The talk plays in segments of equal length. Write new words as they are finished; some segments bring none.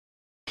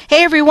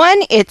Hey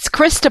everyone, it's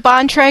Krista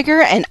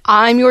Bontrager, and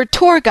I'm your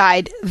tour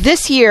guide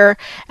this year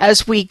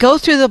as we go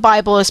through the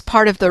Bible as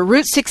part of the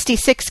Route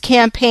 66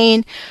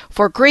 campaign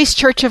for Grace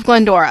Church of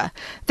Glendora.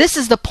 This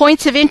is the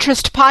Points of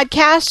Interest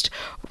podcast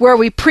where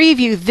we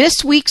preview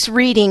this week's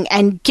reading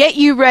and get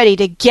you ready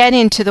to get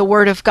into the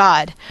Word of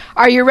God.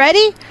 Are you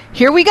ready?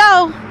 Here we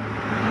go.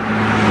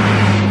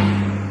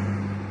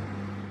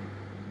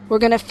 We're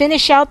going to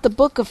finish out the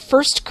book of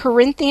 1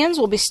 Corinthians.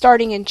 We'll be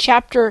starting in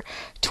chapter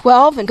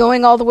 12 and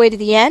going all the way to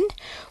the end.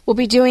 We'll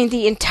be doing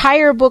the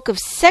entire book of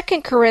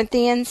 2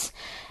 Corinthians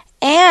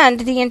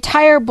and the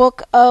entire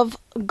book of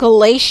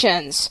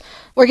Galatians.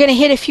 We're going to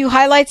hit a few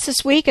highlights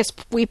this week as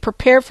we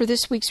prepare for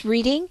this week's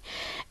reading.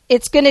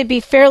 It's going to be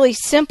fairly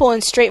simple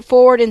and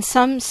straightforward in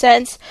some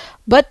sense,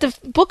 but the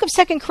book of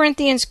 2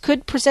 Corinthians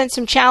could present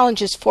some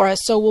challenges for us,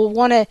 so we'll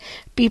want to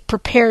be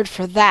prepared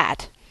for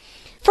that.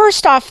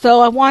 First off,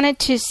 though, I wanted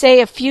to say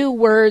a few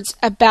words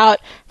about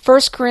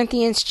 1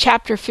 Corinthians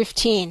chapter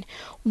 15.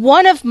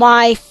 One of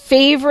my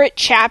favorite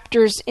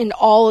chapters in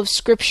all of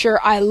Scripture.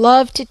 I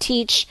love to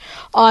teach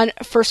on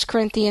 1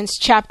 Corinthians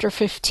chapter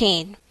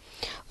 15.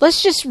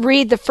 Let's just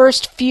read the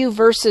first few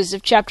verses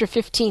of chapter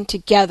 15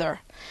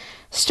 together,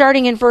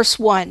 starting in verse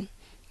 1.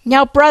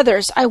 Now,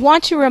 brothers, I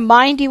want to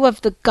remind you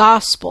of the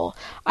gospel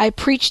I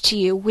preached to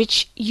you,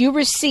 which you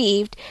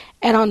received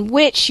and on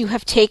which you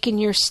have taken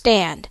your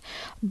stand.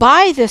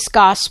 By this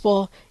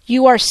gospel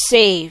you are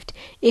saved,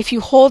 if you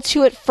hold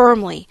to it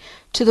firmly,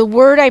 to the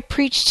word I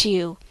preached to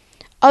you.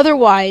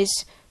 Otherwise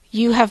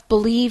you have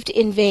believed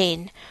in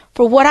vain.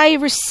 For what I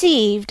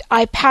received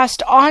I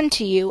passed on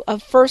to you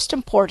of first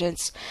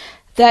importance,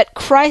 that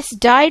Christ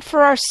died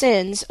for our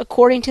sins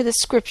according to the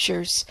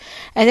Scriptures,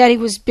 and that he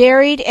was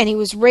buried and he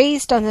was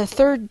raised on the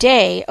third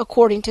day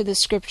according to the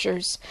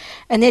Scriptures,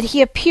 and that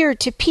he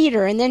appeared to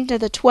Peter and then to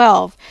the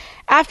 12.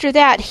 After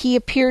that he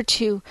appeared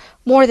to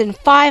more than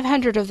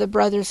 500 of the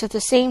brothers at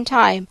the same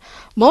time,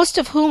 most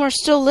of whom are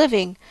still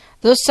living,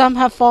 though some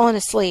have fallen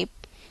asleep.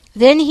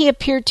 Then he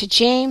appeared to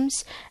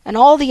James and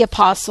all the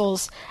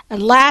apostles,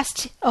 and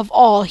last of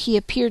all he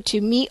appeared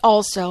to me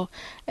also,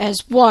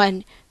 as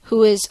one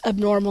who is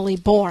abnormally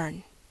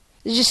born.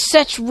 There's just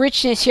such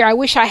richness here. I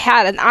wish I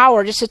had an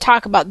hour just to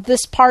talk about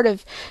this part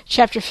of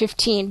chapter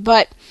 15.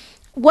 But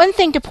one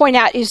thing to point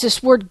out is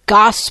this word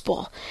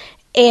gospel.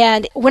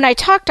 And when I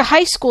talk to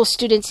high school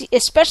students,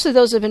 especially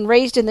those who have been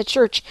raised in the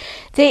church,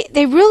 they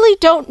really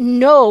don't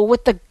know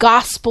what the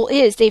gospel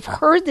is. They've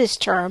heard this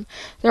term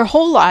their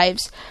whole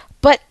lives,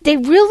 but they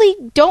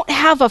really don't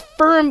have a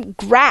firm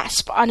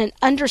grasp on an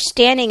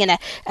understanding and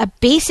a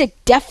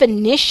basic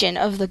definition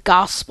of the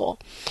gospel.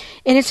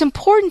 And it's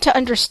important to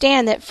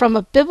understand that from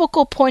a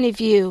biblical point of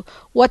view,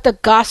 what the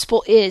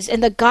gospel is.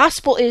 And the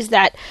gospel is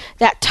that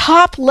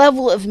top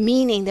level of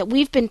meaning that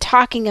we've been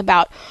talking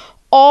about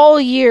all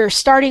year,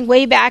 starting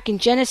way back in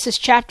Genesis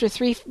chapter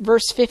 3,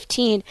 verse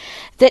 15,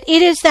 that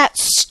it is that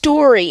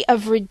story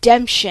of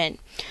redemption.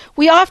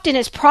 We often,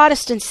 as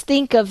Protestants,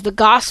 think of the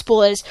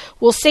gospel as,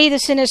 we'll say the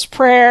sinner's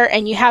prayer,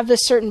 and you have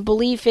this certain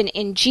belief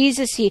in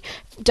Jesus. He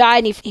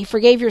died, and he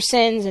forgave your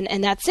sins,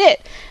 and that's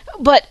it.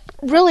 But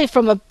really,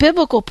 from a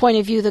biblical point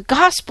of view, the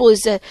gospel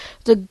is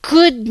the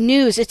good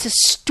news. It's a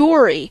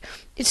story.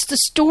 It's the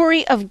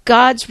story of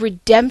God's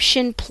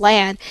redemption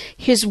plan,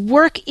 his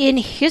work in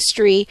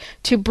history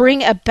to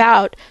bring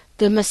about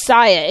the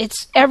Messiah.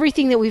 It's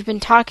everything that we've been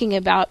talking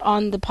about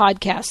on the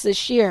podcast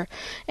this year.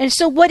 And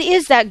so what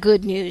is that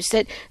good news?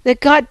 That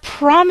God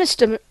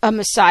promised a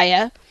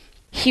Messiah.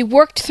 He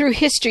worked through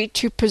history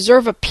to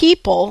preserve a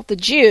people, the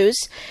Jews.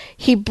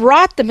 He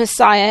brought the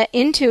Messiah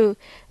into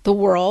the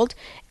world.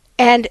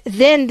 And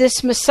then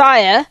this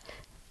Messiah,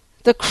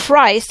 the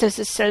Christ, as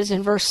it says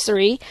in verse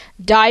 3,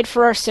 died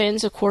for our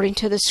sins according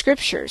to the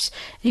Scriptures.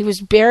 He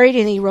was buried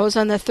and he rose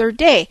on the third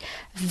day.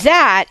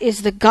 That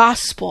is the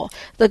gospel.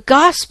 The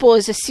gospel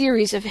is a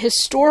series of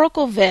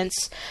historical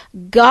events,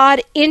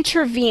 God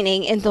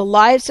intervening in the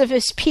lives of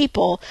his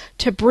people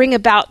to bring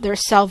about their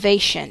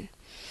salvation.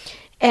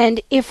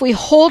 And if we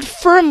hold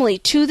firmly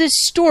to this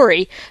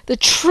story, the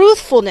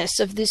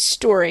truthfulness of this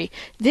story,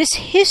 this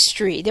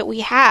history that we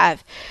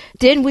have,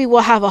 then we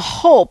will have a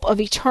hope of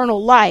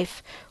eternal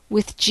life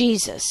with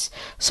Jesus.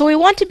 So we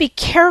want to be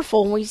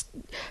careful when we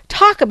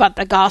talk about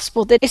the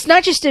gospel, that it's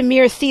not just a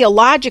mere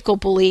theological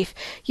belief.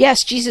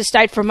 Yes, Jesus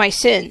died for my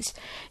sins.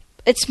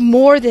 It's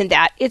more than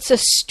that. It's a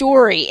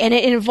story, and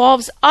it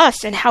involves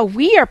us and how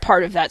we are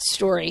part of that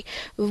story.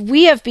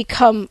 We have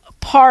become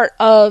part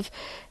of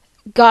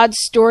God's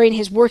story and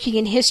his working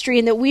in history,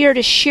 and that we are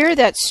to share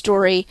that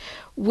story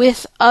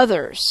with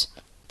others.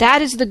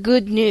 That is the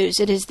good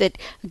news. It is that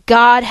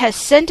God has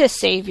sent a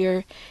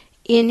Savior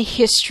in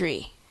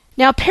history.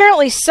 Now,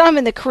 apparently some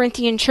in the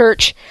Corinthian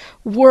church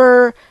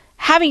were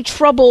having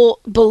trouble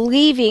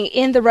believing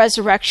in the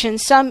resurrection.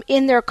 Some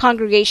in their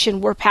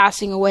congregation were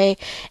passing away,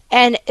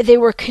 and they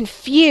were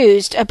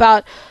confused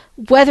about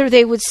whether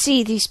they would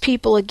see these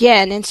people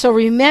again. And so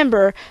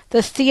remember,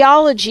 the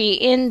theology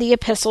in the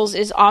epistles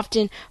is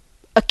often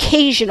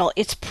occasional.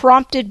 It's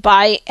prompted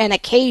by an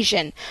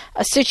occasion,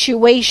 a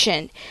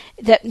situation.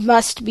 that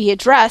must be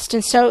addressed.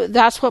 And so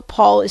that's what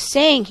Paul is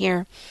saying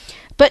here.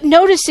 But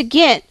notice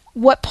again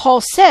what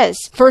Paul says,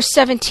 verse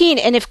 17,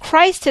 and if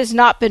Christ has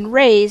not been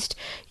raised,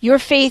 your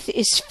faith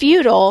is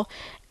futile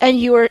and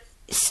you are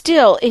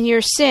still in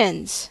your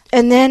sins.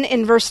 And then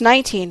in verse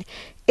 19,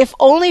 if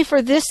only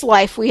for this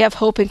life we have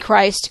hope in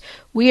Christ,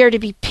 we are to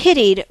be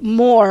pitied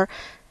more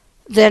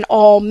than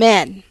all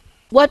men.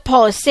 What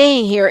Paul is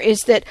saying here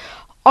is that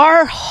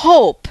our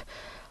hope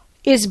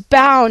is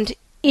bound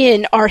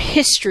in our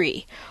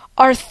history.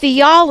 Our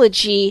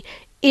theology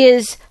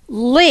is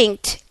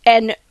linked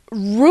and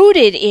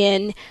rooted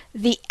in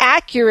the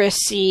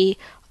accuracy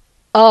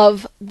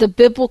of the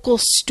biblical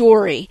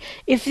story.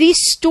 If these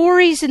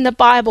stories in the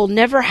Bible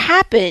never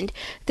happened,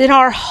 then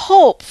our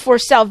hope for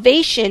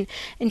salvation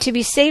and to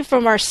be saved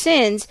from our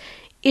sins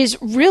is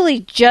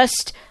really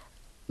just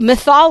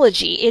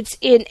mythology.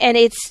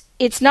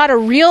 It's not a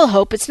real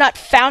hope. It's not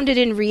founded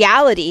in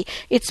reality.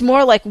 It's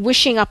more like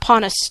wishing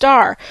upon a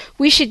star.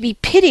 We should be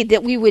pitied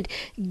that we would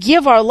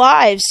give our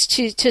lives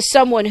to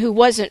someone who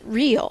wasn't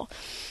real.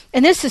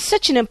 And this is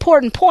such an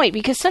important point,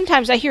 because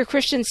sometimes I hear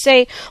Christians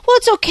say, well,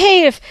 it's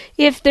okay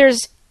if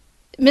there's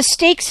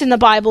mistakes in the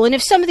Bible and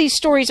if some of these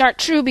stories aren't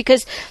true,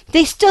 because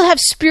they still have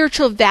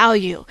spiritual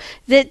value,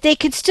 that they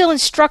could still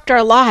instruct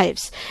our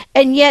lives.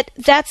 And yet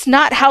that's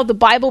not how the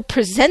Bible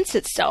presents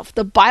itself.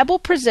 The Bible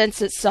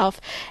presents itself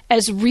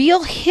as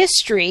real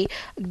history,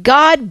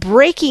 God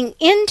breaking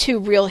into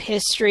real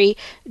history,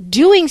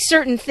 doing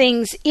certain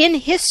things in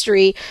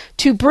history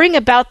to bring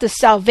about the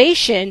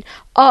salvation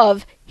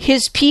of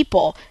his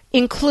people,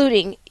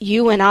 including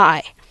you and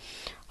I.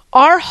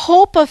 Our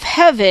hope of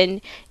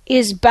heaven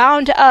is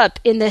bound up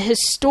in the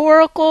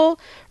historical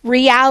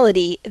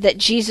reality that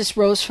Jesus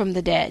rose from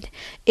the dead.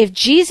 If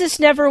Jesus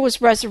never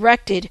was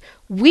resurrected,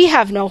 we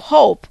have no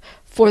hope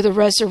for the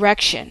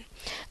resurrection.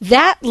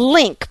 That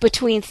link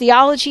between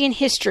theology and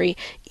history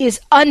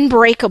is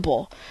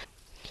unbreakable.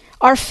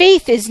 Our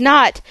faith is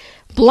not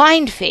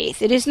blind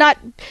faith. It is not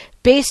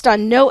based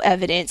on no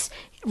evidence.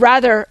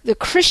 Rather, the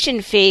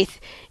Christian faith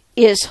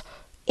is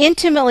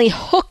intimately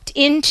hooked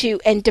into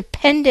and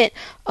dependent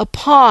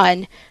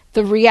upon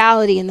the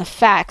reality and the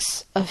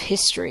facts of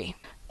history.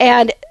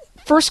 And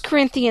 1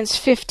 Corinthians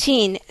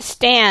 15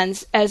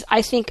 stands as,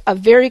 I think, a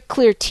very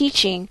clear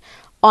teaching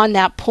on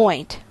that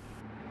point.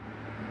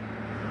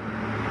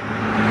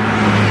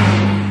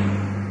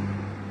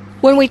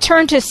 When we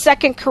turn to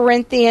 2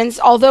 Corinthians,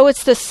 although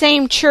it's the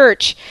same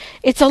church,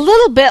 it's a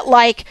little bit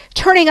like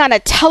turning on a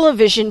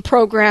television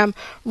program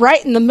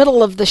right in the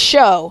middle of the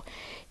show.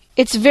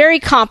 It's very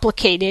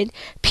complicated.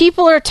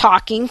 People are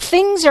talking.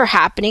 Things are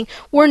happening.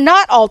 We're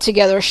not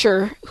altogether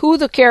sure who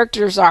the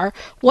characters are,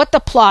 what the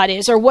plot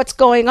is, or what's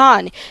going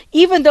on.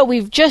 Even though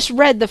we've just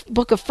read the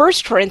book of 1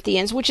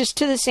 Corinthians, which is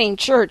to the same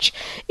church,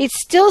 it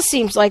still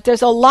seems like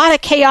there's a lot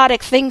of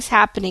chaotic things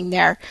happening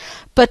there.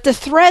 But the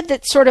thread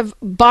that sort of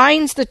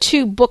binds the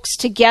two books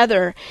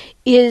together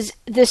is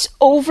this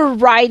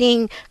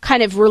overriding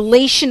kind of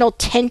relational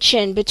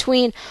tension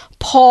between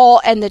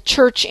Paul and the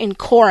church in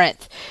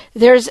Corinth.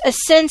 There's a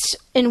sense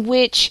in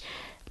which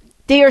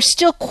they are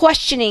still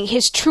questioning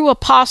his true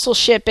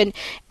apostleship,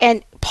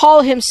 and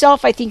Paul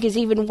himself, I think, is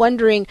even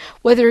wondering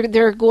whether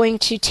they're going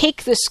to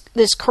take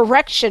this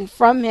correction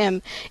from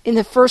him in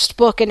the first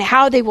book and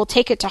how they will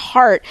take it to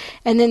heart,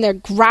 and then they're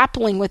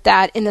grappling with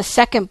that in the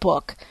second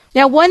book.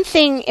 Now, one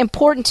thing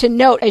important to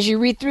note as you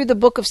read through the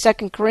book of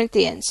 2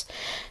 Corinthians,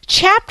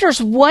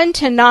 chapters 1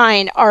 to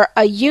 9 are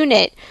a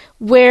unit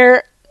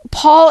where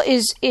Paul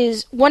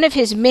is one of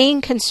his main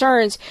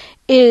concerns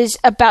is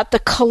about the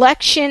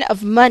collection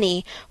of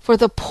money for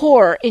the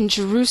poor in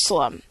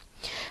Jerusalem.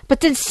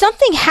 But then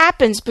something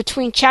happens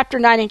between chapter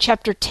 9 and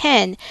chapter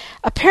 10.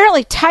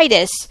 Apparently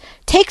Titus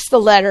takes the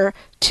letter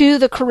to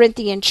the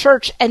Corinthian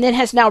church and then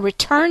has now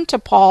returned to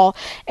Paul,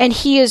 and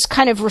he is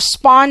kind of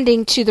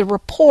responding to the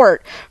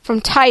report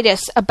from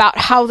Titus about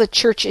how the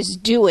church is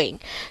doing.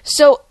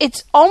 So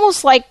it's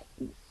almost like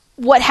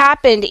what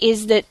happened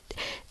is that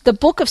the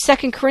book of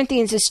 2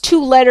 Corinthians is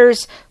two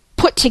letters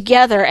put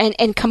together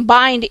and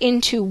combined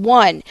into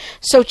one.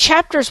 So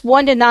chapters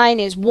 1 to 9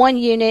 is one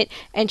unit,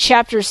 and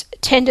chapters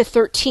 10 to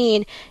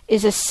 13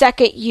 is a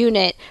second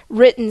unit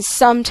written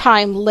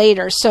sometime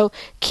later. So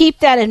keep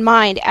that in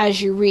mind as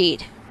you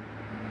read.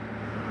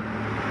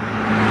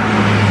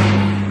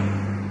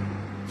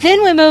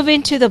 Then we move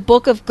into the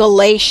book of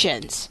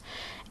Galatians.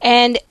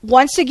 And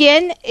once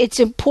again, it's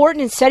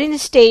important in setting the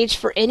stage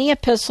for any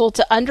epistle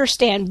to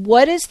understand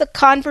what is the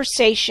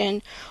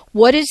conversation,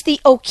 what is the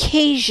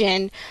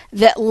occasion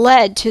that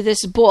led to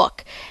this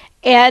book.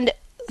 And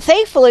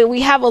thankfully,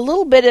 we have a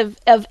little bit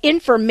of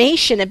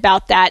information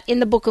about that in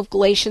the book of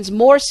Galatians,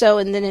 more so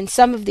than in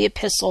some of the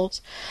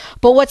epistles.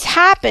 But what's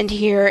happened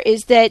here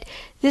is that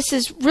this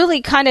is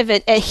really kind of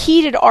a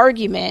heated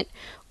argument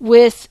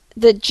with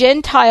the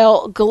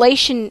Gentile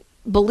Galatian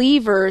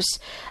believers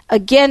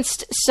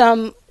against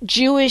some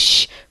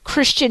Jewish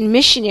Christian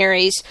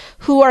missionaries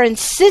who are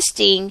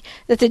insisting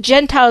that the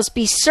Gentiles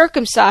be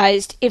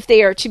circumcised if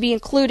they are to be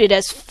included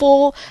as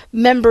full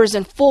members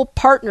and full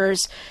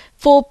partners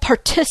full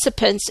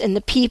participants in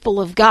the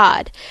people of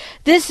God.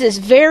 This is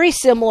very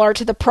similar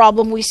to the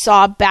problem we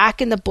saw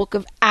back in the book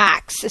of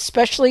Acts,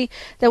 especially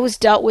that was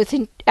dealt with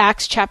in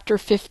Acts chapter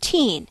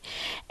 15.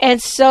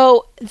 And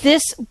so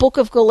this book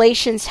of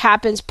Galatians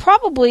happens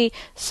probably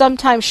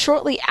sometime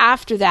shortly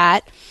after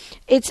that.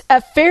 It's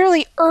a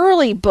fairly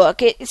early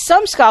book.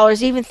 Some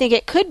scholars even think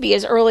it could be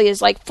as early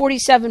as like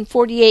 47,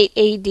 48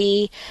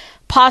 AD,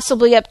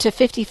 possibly up to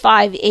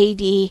 55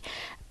 AD.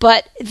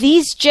 But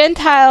these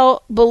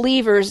Gentile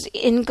believers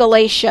in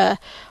Galatia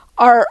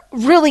are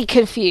really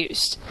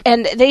confused,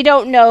 and they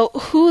don't know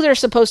who they're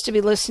supposed to be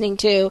listening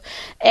to,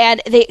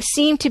 and they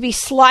seem to be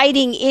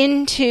sliding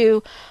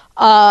into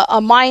a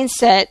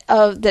mindset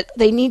of that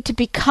they need to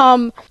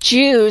become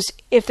Jews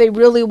if they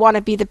really want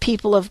to be the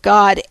people of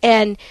God.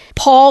 And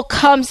Paul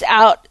comes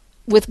out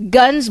with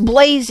guns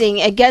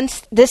blazing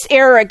against this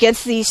error,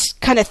 against these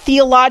kind of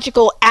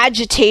theological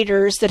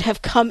agitators that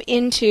have come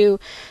into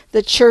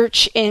the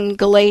church in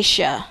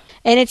Galatia.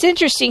 And it's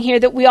interesting here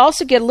that we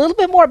also get a little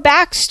bit more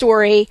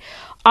backstory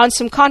on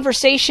some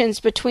conversations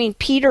between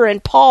Peter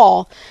and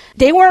Paul.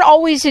 They weren't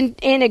always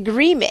in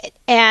agreement,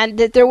 and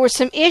that there were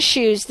some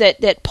issues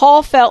that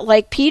Paul felt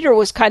like Peter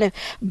was kind of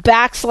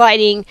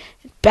backsliding,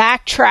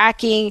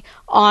 backtracking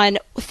on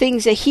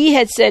things that he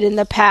had said in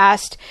the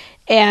past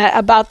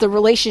about the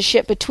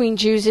relationship between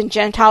Jews and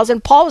Gentiles,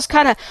 and Paul was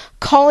kind of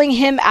calling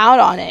him out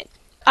on it.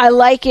 I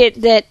like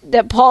it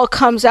that Paul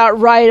comes out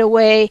right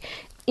away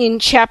in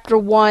chapter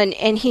 1,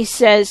 and he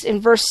says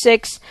in verse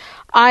 6,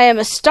 I am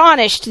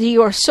astonished that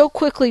you are so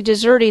quickly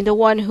deserting the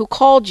one who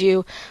called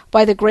you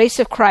by the grace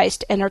of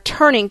Christ and are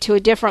turning to a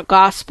different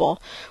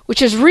gospel,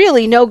 which is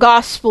really no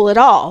gospel at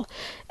all.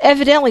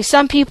 Evidently,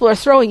 some people are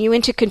throwing you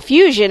into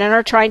confusion and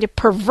are trying to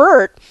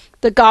pervert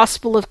the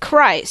gospel of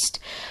Christ.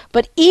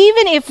 But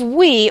even if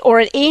we or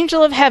an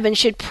angel of heaven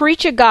should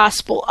preach a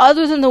gospel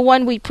other than the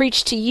one we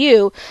preach to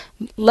you,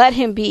 let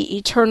him be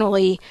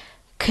eternally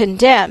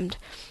condemned.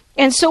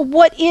 And so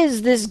what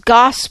is this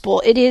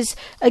gospel? It is,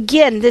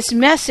 again, this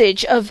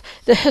message of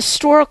the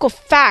historical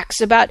facts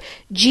about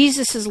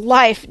Jesus'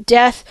 life,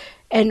 death,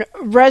 and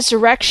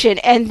resurrection,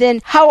 and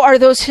then how are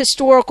those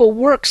historical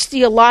works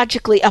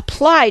theologically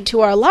applied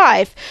to our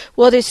life?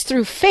 Well, it is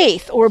through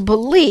faith or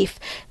belief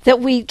that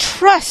we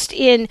trust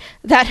in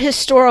that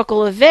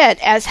historical event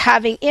as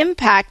having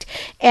impact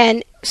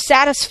and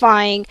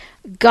satisfying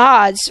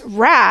God's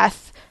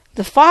wrath,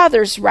 the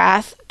Father's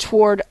wrath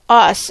toward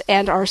us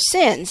and our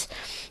sins.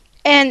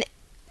 And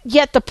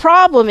yet the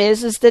problem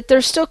is that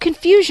there's still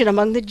confusion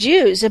among the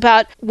Jews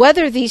about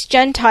whether these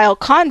Gentile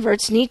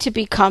converts need to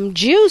become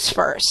Jews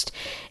first.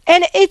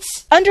 And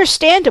it's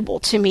understandable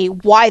to me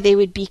why they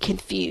would be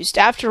confused.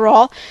 After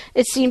all,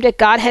 it seemed that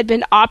God had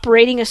been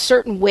operating a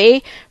certain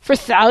way for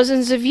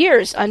thousands of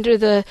years under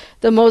the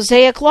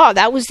Mosaic law.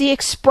 That was the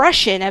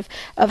expression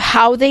of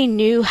how they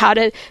knew how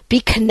to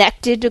be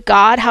connected to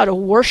God, how to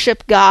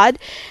worship God.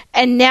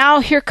 And now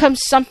here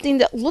comes something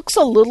that looks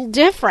a little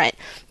different.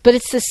 But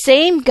it's the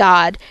same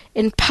God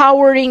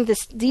empowering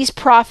these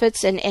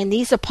prophets and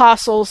these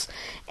apostles,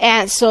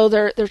 and so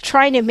they're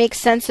trying to make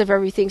sense of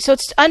everything. So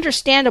it's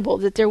understandable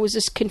that there was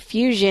this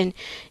confusion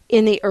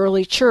in the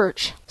early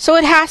church. So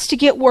it has to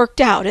get worked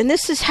out, and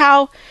this is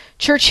how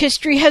church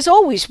history has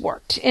always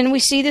worked, and we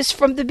see this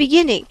from the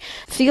beginning.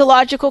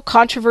 Theological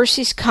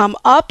controversies come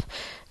up.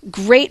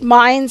 Great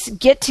minds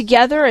get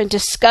together and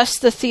discuss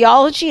the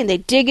theology, and they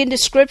dig into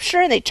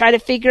Scripture, and they try to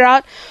figure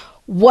out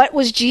what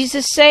was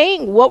Jesus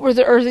saying, what were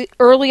the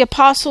early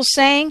apostles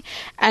saying,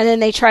 and then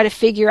they try to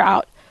figure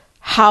out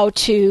how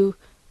to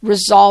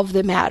resolve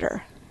the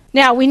matter.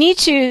 Now, we need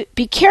to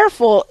be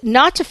careful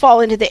not to fall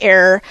into the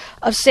error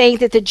of saying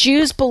that the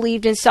Jews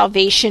believed in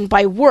salvation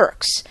by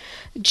works.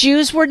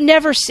 Jews were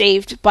never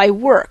saved by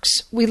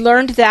works. We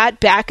learned that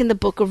back in the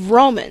book of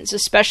Romans,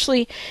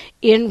 especially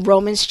in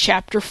Romans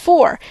chapter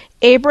 4.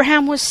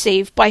 Abraham was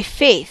saved by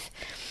faith.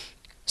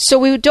 So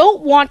we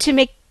don't want to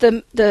make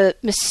the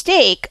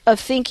mistake of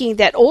thinking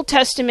that Old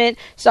Testament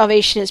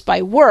salvation is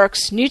by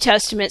works, New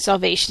Testament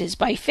salvation is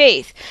by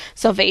faith.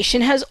 Salvation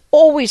has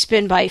always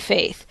been by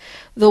faith.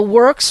 The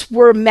works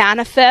were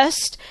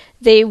manifest.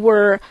 They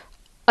were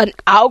an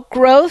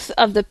outgrowth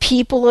of the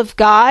people of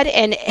God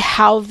and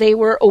how they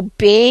were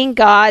obeying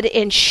God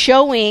and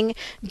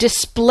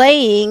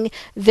displaying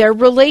their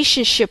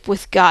relationship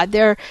with God,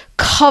 their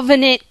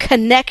covenant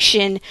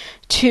connection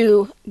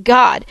to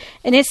God.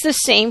 And it's the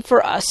same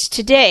for us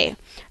today.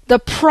 The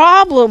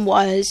problem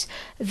was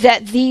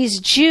that these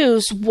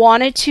Jews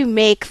wanted to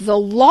make the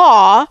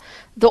law,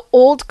 the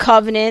Old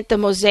Covenant, the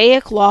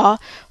Mosaic Law,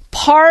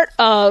 part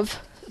of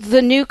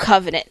the New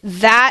Covenant.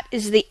 That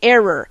is the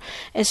error.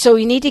 And so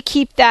we need to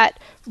keep that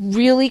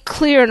really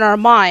clear in our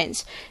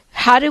minds.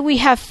 How do we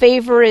have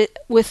favor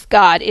with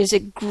God? Is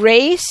it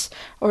grace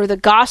or the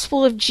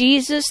gospel of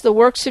Jesus, the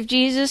works of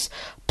Jesus,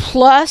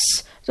 plus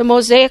the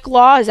Mosaic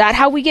Law? Is that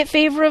how we get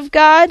favor of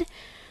God?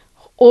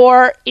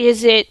 Or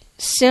is it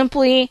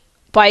simply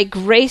by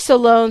grace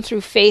alone, through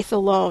faith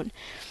alone?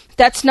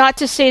 That's not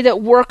to say that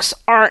works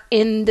aren't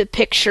in the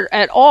picture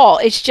at all.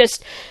 It's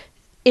just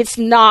it's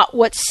not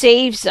what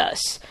saves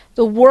us.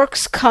 The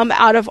works come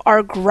out of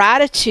our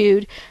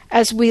gratitude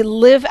as we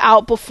live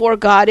out before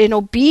God in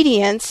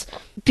obedience,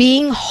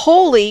 being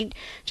holy,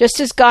 just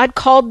as God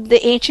called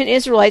the ancient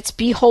Israelites,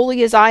 be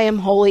holy as I am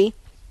holy.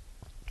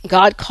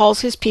 God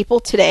calls his people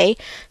today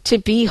to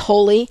be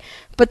holy.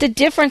 But the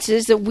difference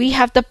is that we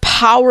have the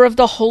power of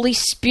the Holy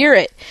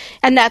Spirit.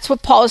 And that's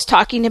what Paul is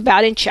talking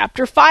about in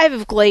chapter 5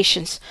 of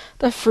Galatians,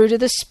 the fruit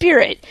of the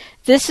Spirit.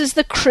 This is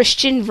the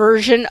Christian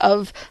version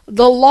of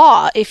the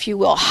law, if you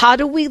will. How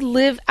do we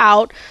live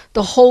out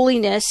the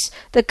holiness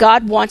that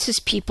God wants his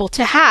people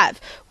to have?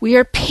 We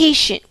are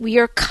patient. We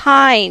are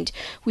kind.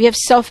 We have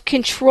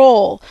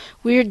self-control.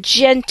 We are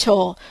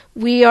gentle.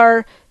 We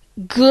are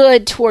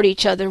good toward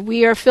each other.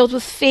 We are filled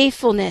with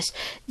faithfulness.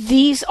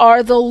 These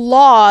are the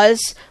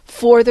laws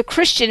for the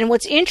Christian. And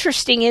what's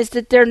interesting is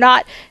that they're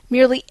not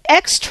merely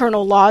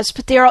external laws,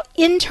 but they are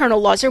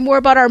internal laws. They're more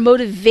about our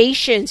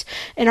motivations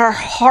and our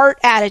heart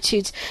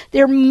attitudes.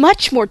 They're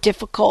much more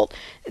difficult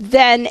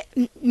than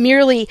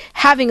merely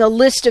having a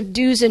list of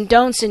do's and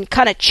don'ts and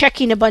kind of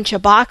checking a bunch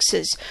of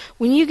boxes.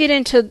 When you get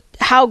into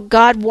how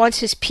God wants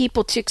his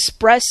people to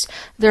express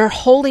their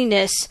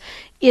holiness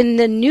in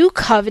the new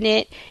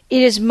covenant,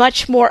 it is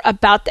much more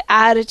about the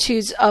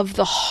attitudes of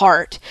the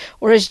heart.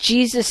 Or as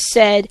Jesus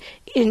said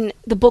in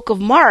the book of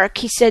Mark,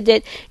 he said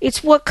that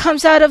it's what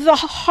comes out of the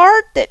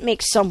heart that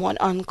makes someone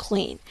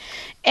unclean.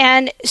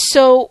 And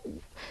so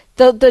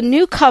the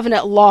new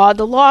covenant law,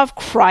 the law of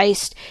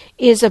Christ,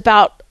 is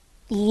about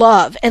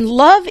love. And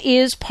love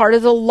is part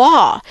of the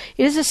law.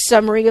 It is a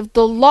summary of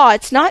the law.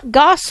 It's not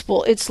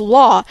gospel, it's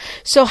law.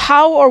 So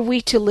how are we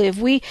to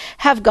live? We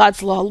have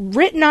God's law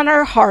written on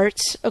our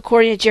hearts,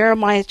 according to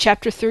Jeremiah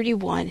chapter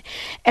 31.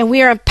 And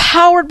we are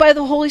empowered by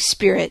the Holy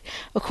Spirit,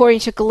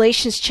 according to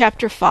Galatians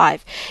chapter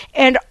 5.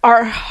 And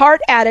our heart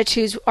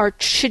attitudes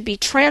should be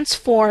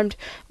transformed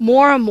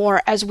more and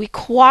more as we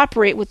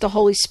cooperate with the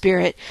Holy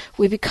Spirit.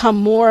 We become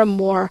more and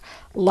more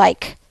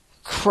like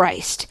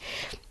Christ.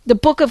 The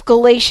book of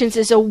Galatians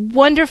is a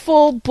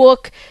wonderful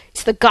book.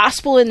 It's the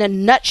gospel in a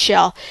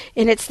nutshell,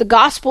 and it's the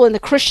gospel in the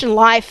Christian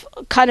life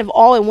kind of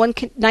all in one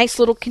nice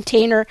little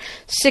container.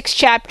 6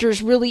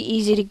 chapters, really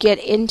easy to get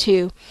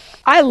into.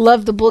 I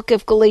love the book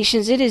of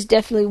Galatians. It is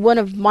definitely one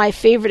of my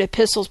favorite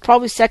epistles,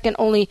 probably second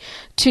only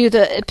to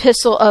the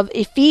epistle of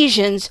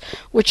Ephesians,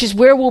 which is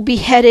where we'll be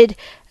headed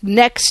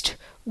next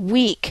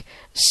week.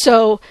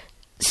 So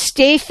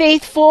stay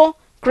faithful.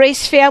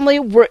 Grace family,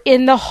 we're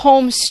in the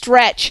home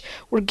stretch.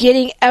 We're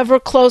getting ever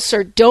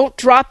closer. Don't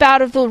drop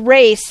out of the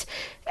race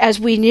as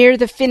we near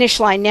the finish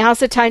line. Now's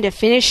the time to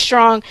finish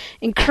strong.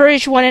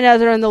 Encourage one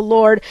another in the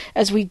Lord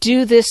as we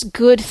do this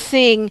good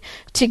thing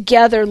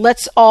together.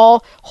 Let's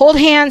all hold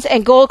hands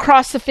and go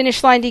across the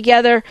finish line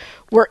together.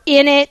 We're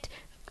in it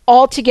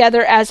all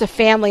together as a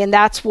family, and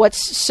that's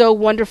what's so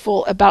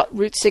wonderful about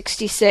Route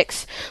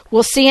 66.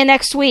 We'll see you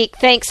next week.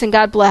 Thanks, and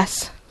God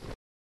bless.